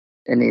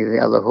any of the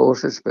other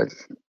horses, but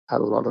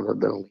had a lot of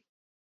ability.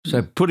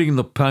 So putting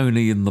the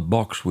pony in the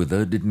box with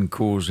her didn't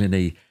cause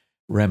any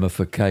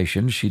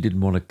ramifications? She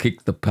didn't want to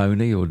kick the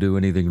pony or do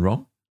anything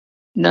wrong?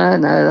 No,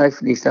 they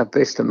finished up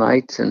best of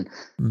mates, and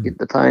get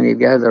the pony to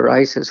go to the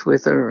races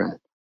with her,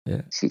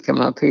 and she'd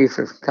come up here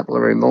for a couple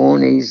of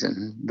mornings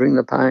and bring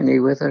the pony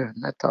with her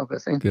and that type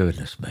of thing.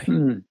 Goodness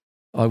me.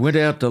 I went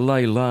out to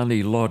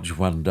Leilani Lodge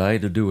one day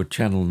to do a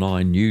Channel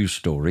 9 news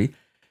story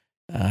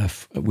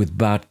with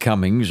Bart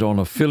Cummings on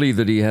a filly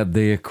that he had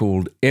there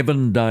called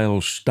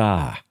Evandale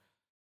Star.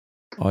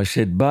 I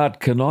said, Bart,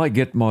 can I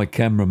get my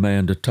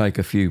cameraman to take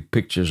a few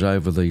pictures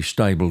over the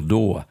stable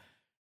door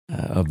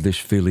of this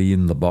filly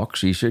in the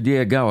box? He said,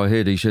 yeah, go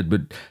ahead. He said,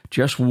 but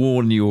just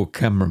warn your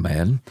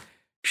cameraman,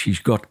 she's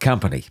got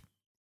company.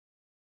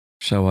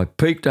 So I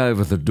peeked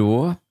over the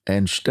door,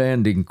 and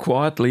standing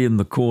quietly in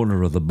the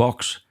corner of the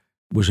box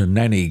was a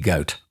nanny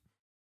goat.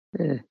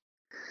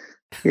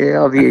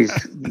 Yeah, I've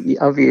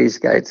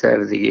used goats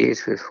over the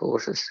years with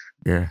horses.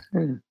 Yeah.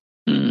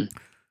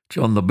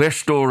 John, the best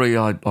story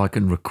I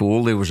can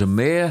recall, there was a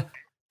mare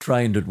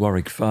trained at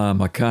Warwick Farm.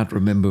 I can't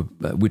remember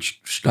which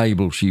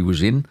stable she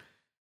was in.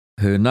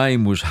 Her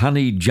name was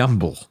Honey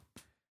Jumble,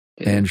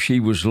 and she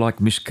was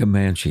like Miss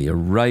Comanche, a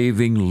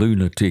raving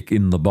lunatic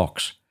in the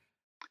box.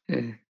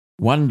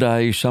 One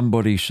day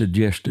somebody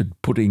suggested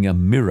putting a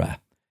mirror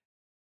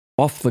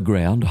off the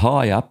ground,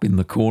 high up in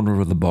the corner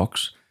of the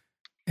box,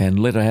 and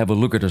let her have a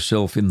look at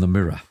herself in the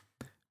mirror,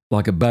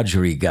 like a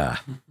budgerigar.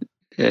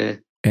 Yeah.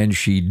 And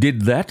she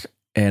did that,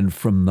 And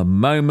from the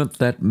moment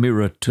that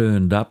mirror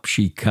turned up,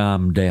 she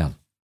calmed down.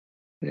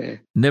 Yeah.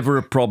 Never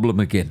a problem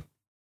again.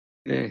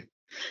 Yeah.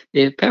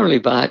 Yeah, apparently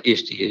Bart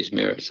used to use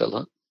mirrors a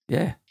lot.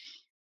 Yeah.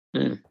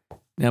 Yeah.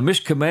 Now, Miss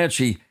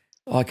Comanche,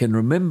 I can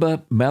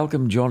remember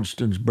Malcolm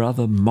Johnston's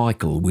brother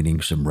Michael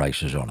winning some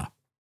races on her.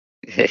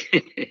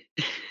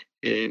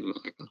 Yeah,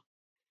 Michael.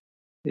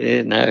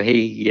 Yeah, no,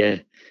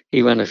 he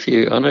won a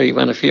few. I know he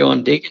won a few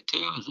on Digger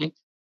too, I think.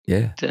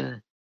 Yeah.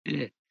 But,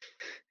 yeah.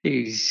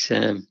 He's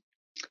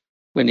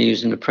when he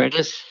was an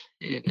apprentice.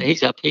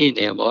 He's up here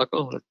now,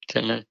 Michael. But,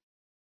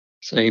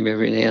 see him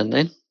every now and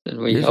then, and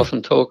we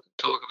often talk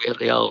about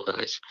the old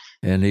days.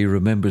 And he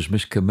remembers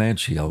Miss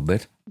Comanche, I'll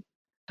bet.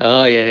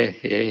 Oh yeah,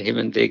 him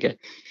and Digger.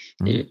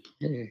 Yeah,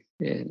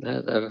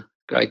 no, they were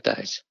great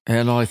days.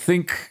 And I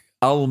think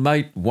old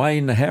mate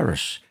Wayne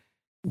Harris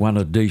won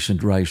a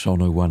decent race on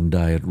her one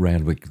day at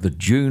Randwick, the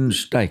June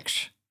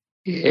Stakes.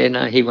 Yeah,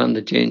 no, he won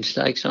the June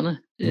Stakes on her.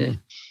 Yeah.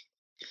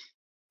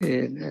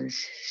 Yeah, no,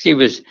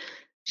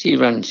 she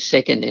ran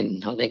second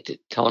in, I think, the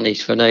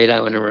Tony's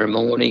Finito in her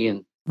morning,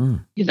 and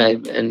you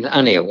know, and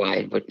only a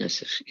weighed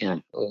witness, you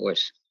know,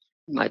 always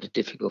made it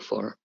difficult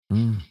for her.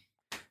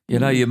 You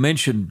know, you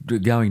mentioned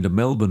going to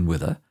Melbourne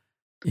with her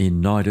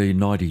in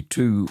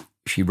 1992.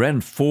 She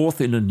ran fourth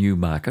in a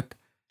Newmarket,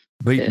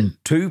 beaten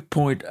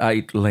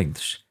 2.8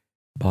 lengths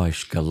by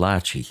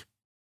Scalacci.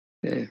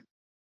 Yeah.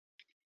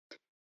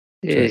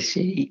 Yeah,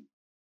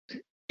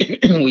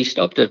 we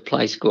stopped at a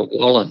place called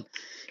Wallen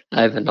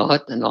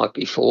overnight the night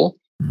before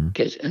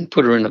and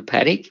put her in a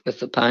paddock with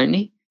the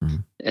pony,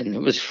 and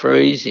it was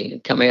freezing,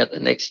 and come out the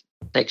next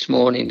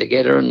morning to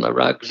get her and the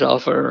rugs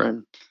off her,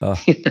 and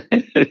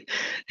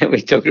and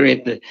we took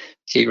her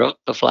she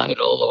rocked the float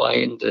all the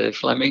way into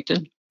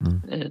Flemington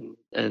and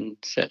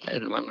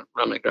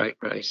run a great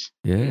race.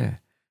 Yeah.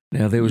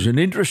 Now, there was an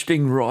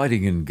interesting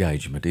riding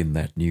engagement in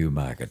that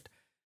Newmarket.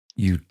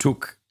 You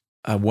took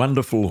a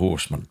wonderful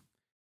horseman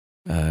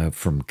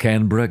from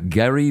Canberra.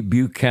 Gary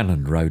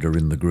Buchanan rode her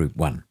in the Group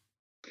 1.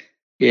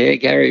 Yeah,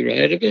 Gary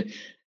rode her. But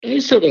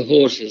those sort of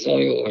horses,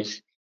 I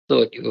always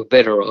thought you were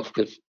better off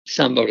with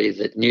somebody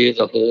that knew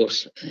the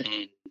horse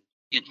and,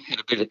 you know, had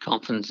a bit of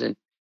confidence in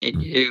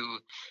you.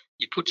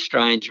 You put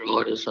strange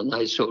riders on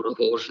those sort of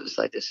horses,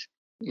 they just,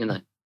 you know,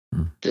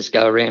 just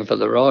go around for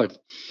the ride.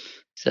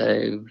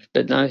 So,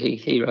 but no,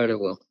 he rode her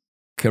well.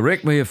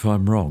 Correct me if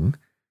I'm wrong.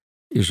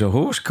 Is a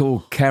horse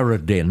called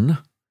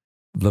Carradine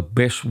the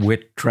best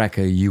wet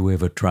tracker you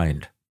ever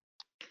trained?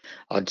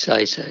 I'd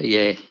say so.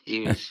 Yeah,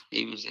 he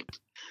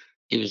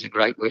was a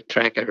great wet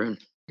tracker and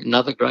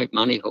another great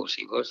money horse.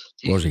 He was.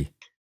 Was he?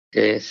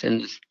 Yes,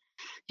 and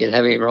you'd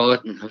have him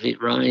ride, and if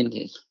it rained,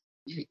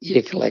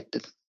 you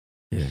collected.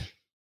 Yeah.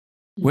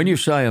 When you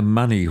say a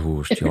money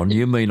horse, John,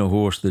 you mean a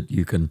horse that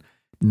you can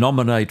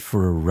nominate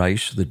for a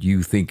race that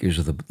you think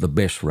is the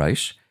best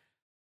race,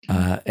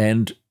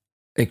 and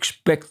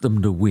expect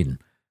them to win.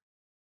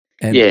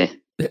 And,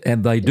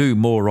 and they do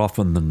more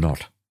often than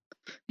not.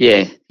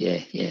 Yeah.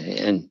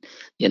 And,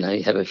 you know,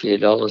 you have a few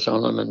dollars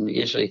on them and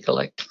usually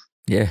collect.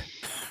 Yeah.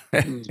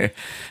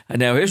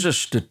 Now, here's a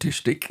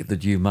statistic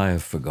that you may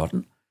have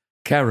forgotten.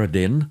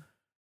 Carradine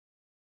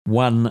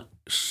won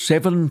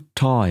 7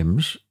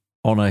 times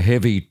on a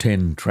heavy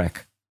 10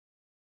 track.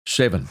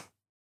 7.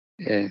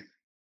 Yeah.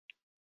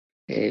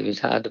 It was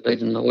hard to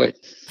beat in the wet.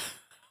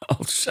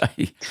 I'll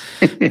say.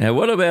 Now,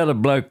 what about a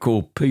bloke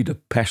called Peter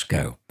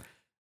Pascoe?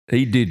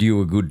 He did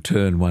you a good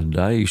turn one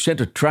day. He sent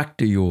a truck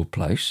to your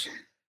place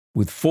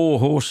with 4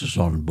 horses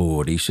on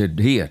board. He said,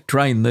 "Here,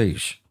 train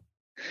these."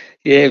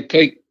 Yeah,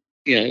 Pete,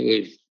 you know,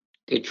 we're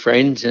good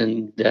friends,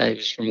 and he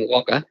was from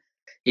Walker.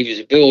 He was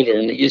a builder,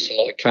 and he used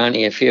to like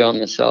training a few on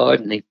the side,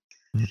 and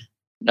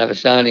they were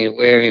starting to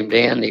wear him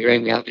down. He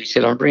rang me up. He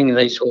said, "I'm bringing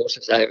these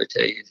horses over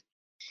to you.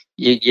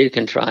 You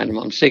can train them.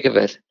 I'm sick of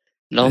it."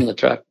 And on the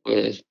truck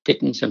were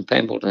Pittance and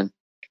Pembleton.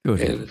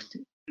 Good.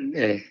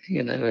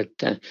 You know,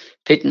 at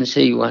Pittance,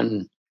 he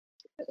won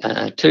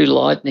 2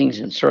 Lightnings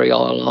and 3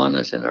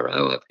 Eyeliners in a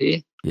row up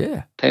here.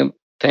 Yeah.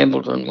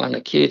 Pembleton won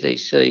a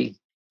QTC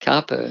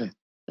Cup, a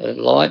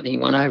Lightning,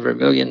 won over $1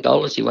 million.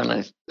 He won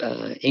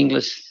a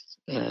English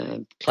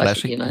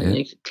classic, you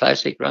know,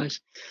 classic race.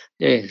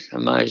 Yeah,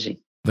 amazing.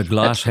 The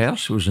Glass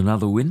House was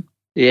another win.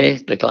 Yeah,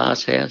 the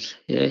Glass House.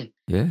 Yeah.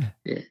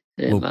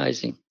 Well,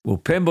 amazing. Well,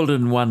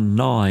 Pembleton won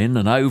 9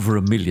 and over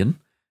 $1 million,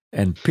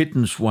 and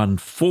Pittance won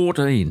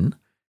 14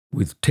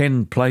 with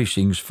 10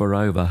 placings for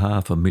over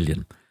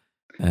 $500,000.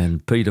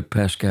 And Peter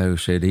Pascoe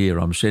said, "Here,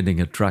 I'm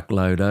sending a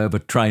truckload over.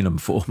 Train them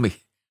for me."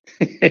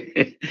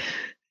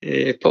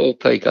 Yeah, Paul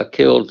Pete got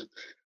killed.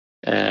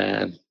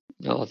 I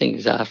think it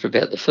was after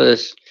about the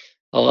first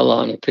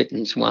Eyeliner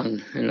Pittance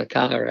won in a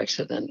car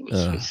accident. It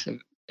was a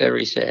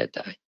very sad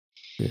day.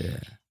 Yeah.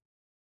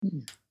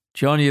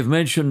 John, you've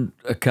mentioned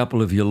a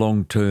couple of your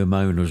long-term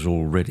owners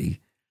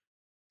already,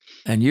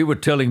 and you were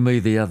telling me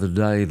the other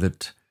day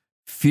that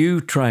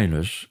few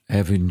trainers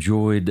have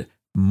enjoyed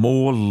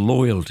more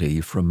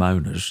loyalty from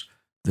owners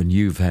than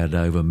you've had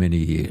over many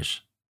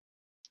years.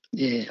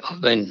 Yeah,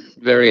 I've been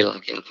very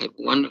lucky. I've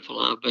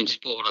been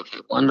sport. I've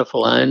had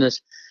wonderful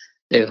owners.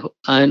 they're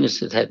owners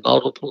that had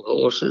multiple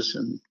horses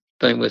and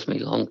been with me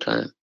long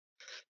term.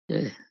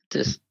 Yeah,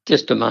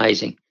 just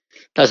amazing.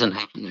 Doesn't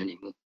happen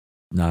anymore.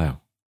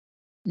 No.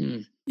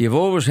 You've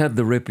always had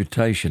the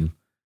reputation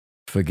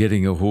for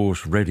getting a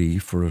horse ready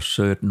for a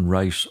certain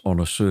race on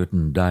a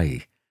certain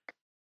day.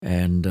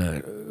 And,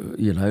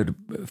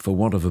 for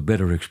want of a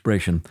better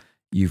expression,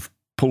 you've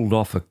pulled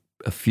off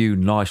a few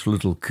nice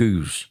little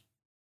coups.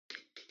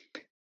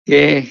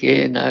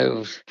 Yeah,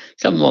 no.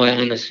 Some of my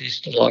owners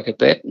used to like a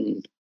bet,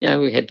 and,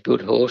 we had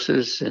good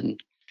horses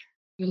and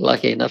we were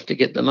lucky enough to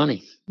get the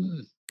money.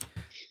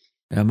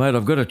 Now, mate,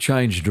 I've got to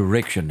change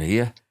direction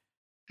here.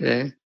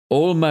 Yeah.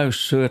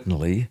 Almost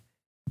certainly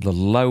the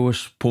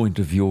lowest point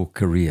of your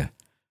career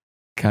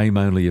came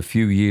only a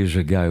few years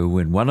ago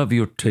when one of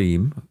your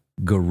team,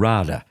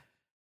 Garada,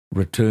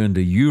 returned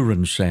a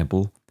urine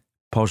sample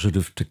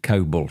positive to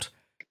cobalt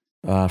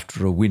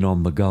after a win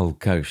on the Gold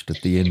Coast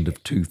at the end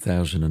of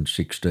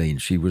 2016.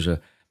 She was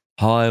a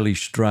highly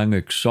strung,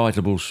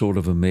 excitable sort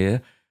of a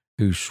mare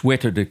who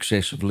sweated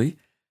excessively,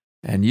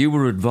 and you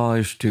were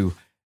advised to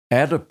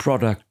add a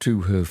product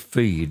to her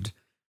feed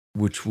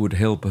which would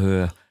help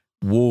her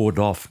ward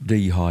off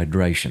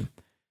dehydration.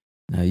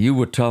 Now, you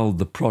were told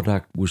the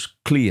product was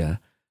clear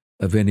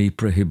of any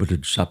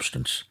prohibited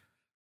substance.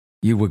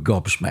 You were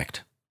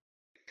gobsmacked.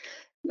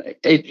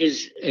 It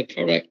was a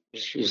product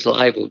which was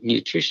labelled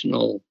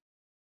nutritional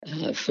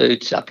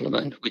food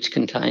supplement, which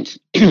contains,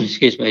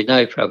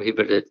 no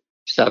prohibited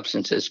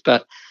substances.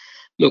 But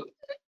look,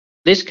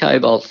 this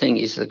cobalt thing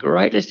is the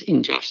greatest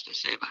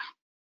injustice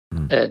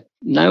ever.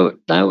 No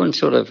one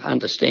sort of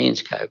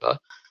understands cobalt.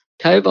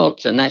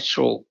 Cobalt's a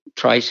natural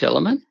trace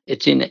element.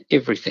 It's in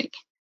everything.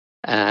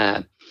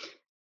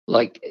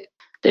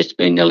 There's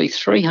been nearly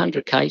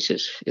 300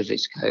 cases of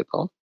this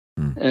cobalt,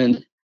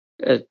 and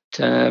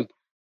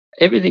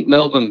everything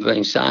Melbourne have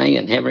been saying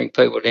and hammering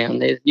people down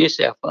there, New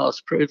South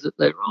Wales proves that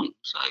they're wrong.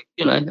 So,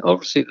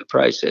 obviously the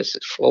process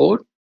is flawed.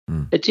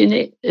 It's in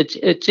it.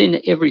 It's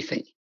in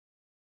everything.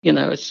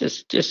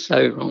 It's just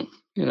so wrong.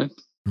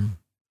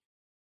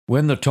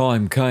 When the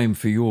time came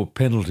for your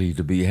penalty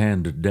to be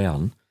handed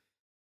down,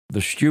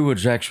 the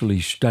stewards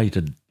actually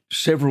stated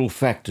several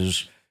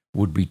factors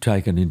would be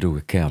taken into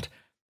account.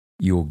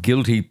 Your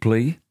guilty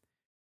plea,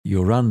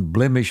 your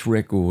unblemished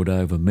record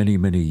over many,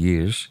 many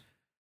years,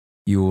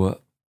 your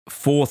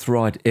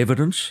forthright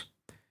evidence,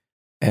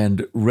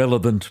 and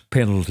relevant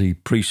penalty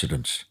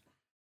precedents.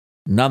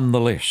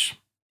 Nonetheless,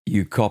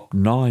 you copped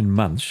 9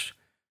 months,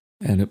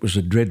 and it was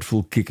a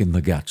dreadful kick in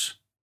the guts.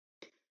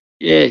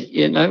 Yeah,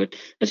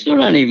 it's not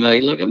only me.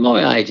 Look, at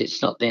my age,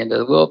 it's not the end of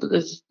the world, but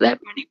there's that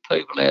many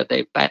people out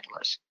there,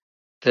 battlers,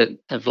 that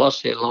have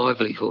lost their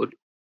livelihood.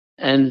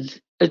 And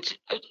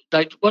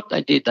what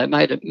they did, they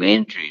made it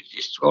mandatory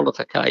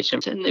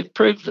disqualification, and they've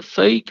proved the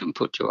feed can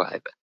put you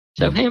over.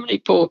 So how many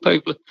poor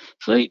people,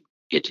 feed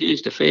gets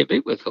used a fair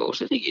bit with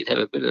horses. I think you'd have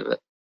a bit of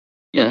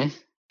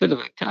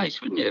a case,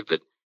 wouldn't you?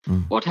 But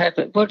what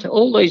happened?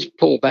 All these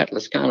poor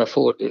battlers can't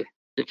afford to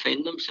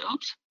defend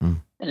themselves,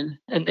 and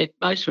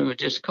most of them are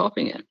just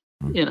copying it.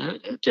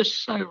 It's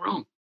just so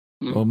wrong.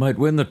 Well, mate,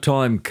 when the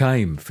time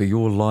came for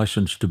your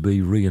licence to be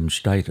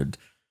reinstated,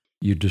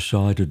 you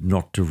decided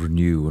not to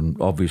renew, and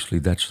obviously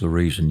that's the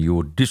reason.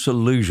 Your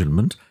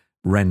disillusionment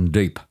ran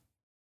deep.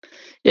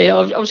 Yeah,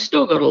 I've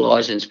still got a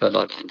licence, but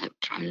I don't have to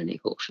train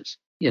any horses.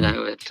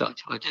 I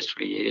just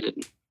renewed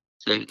it,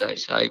 so they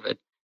say. But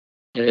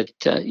that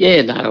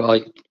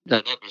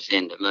was the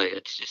end of me.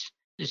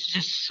 It's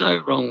just so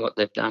wrong what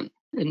they've done.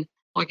 And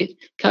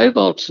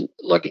cobalt's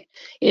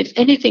if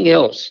anything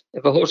else,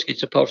 if a horse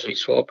gets a positive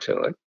swab to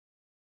it,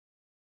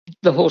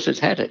 the horse has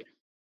had it.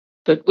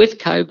 But with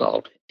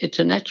cobalt, it's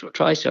a natural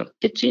trace element.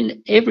 It's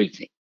in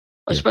everything.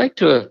 I spoke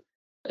to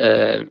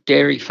a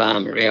dairy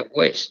farmer out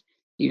west.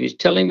 He was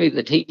telling me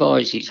that he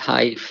buys his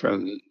hay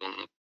from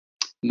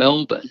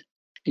Melbourne,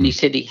 and he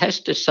said he has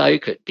to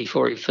soak it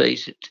before he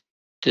feeds it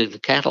to the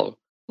cattle,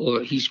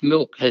 or his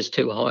milk has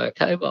too high a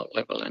cobalt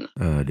level in it.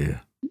 Oh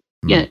dear.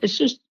 Yeah, it's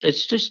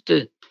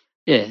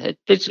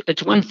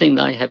one thing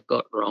they have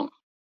got wrong.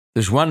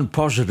 There's one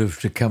positive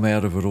to come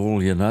out of it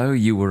all,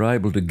 You were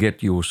able to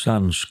get your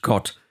son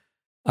Scott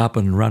up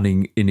and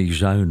running in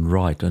his own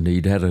right, and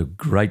he'd had a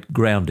great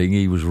grounding.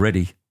 He was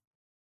ready.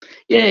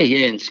 Yeah,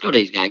 and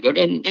Scotty's going good,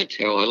 and that's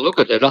how I look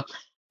at it.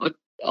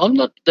 I'm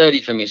not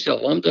dirty for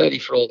myself. I'm dirty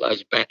for all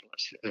those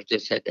battlers who've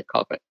just had to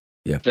cop it.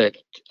 Yeah. But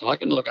I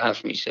can look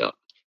after myself.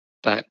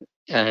 But,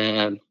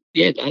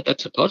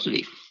 that's a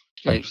positive.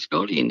 So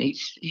Scotty, and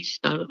he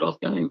started off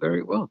going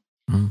very well.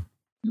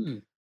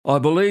 I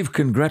believe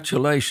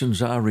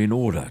congratulations are in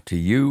order to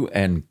you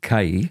and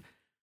Kay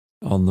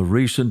on the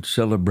recent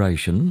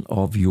celebration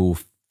of your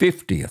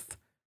 50th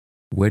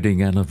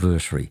wedding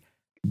anniversary.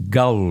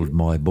 Gold,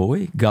 my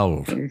boy,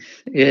 gold.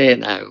 Yeah,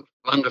 no,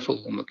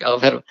 wonderful woman.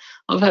 I've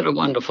had a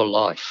wonderful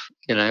life,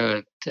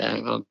 I've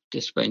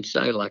just been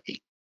so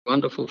lucky.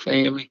 Wonderful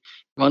family,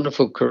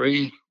 wonderful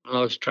career when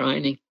I was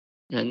training,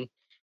 and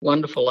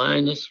wonderful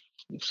owners,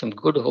 some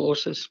good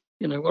horses.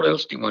 What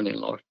else do you want in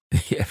life?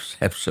 Yes,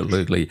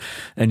 absolutely.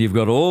 And you've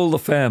got all the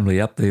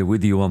family up there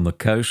with you on the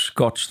coast.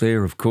 Scott's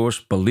there, of course,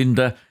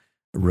 Belinda,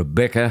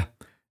 Rebecca,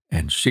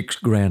 and 6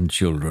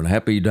 grandchildren.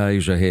 Happy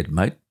days ahead,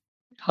 mate.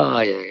 Oh,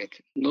 yeah.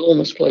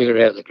 Enormous pleasure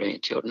to have the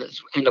grandchildren.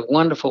 It's and a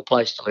wonderful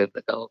place to live,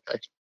 the Gold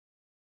Coast.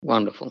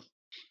 Wonderful.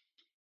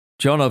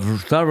 John,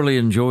 I've thoroughly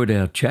enjoyed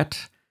our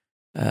chat.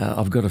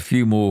 I've got a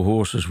few more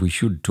horses we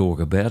should talk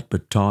about,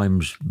 but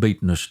time's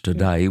beaten us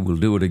today. We'll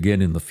do it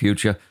again in the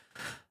future.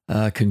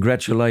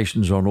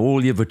 Congratulations on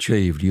all you've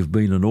achieved. You've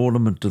been an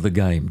ornament to the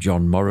game,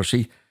 John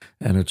Morrissey,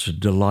 and it's a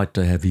delight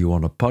to have you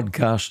on a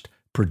podcast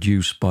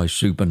produced by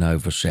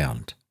Supernova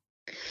Sound.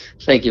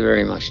 Thank you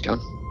very much, John.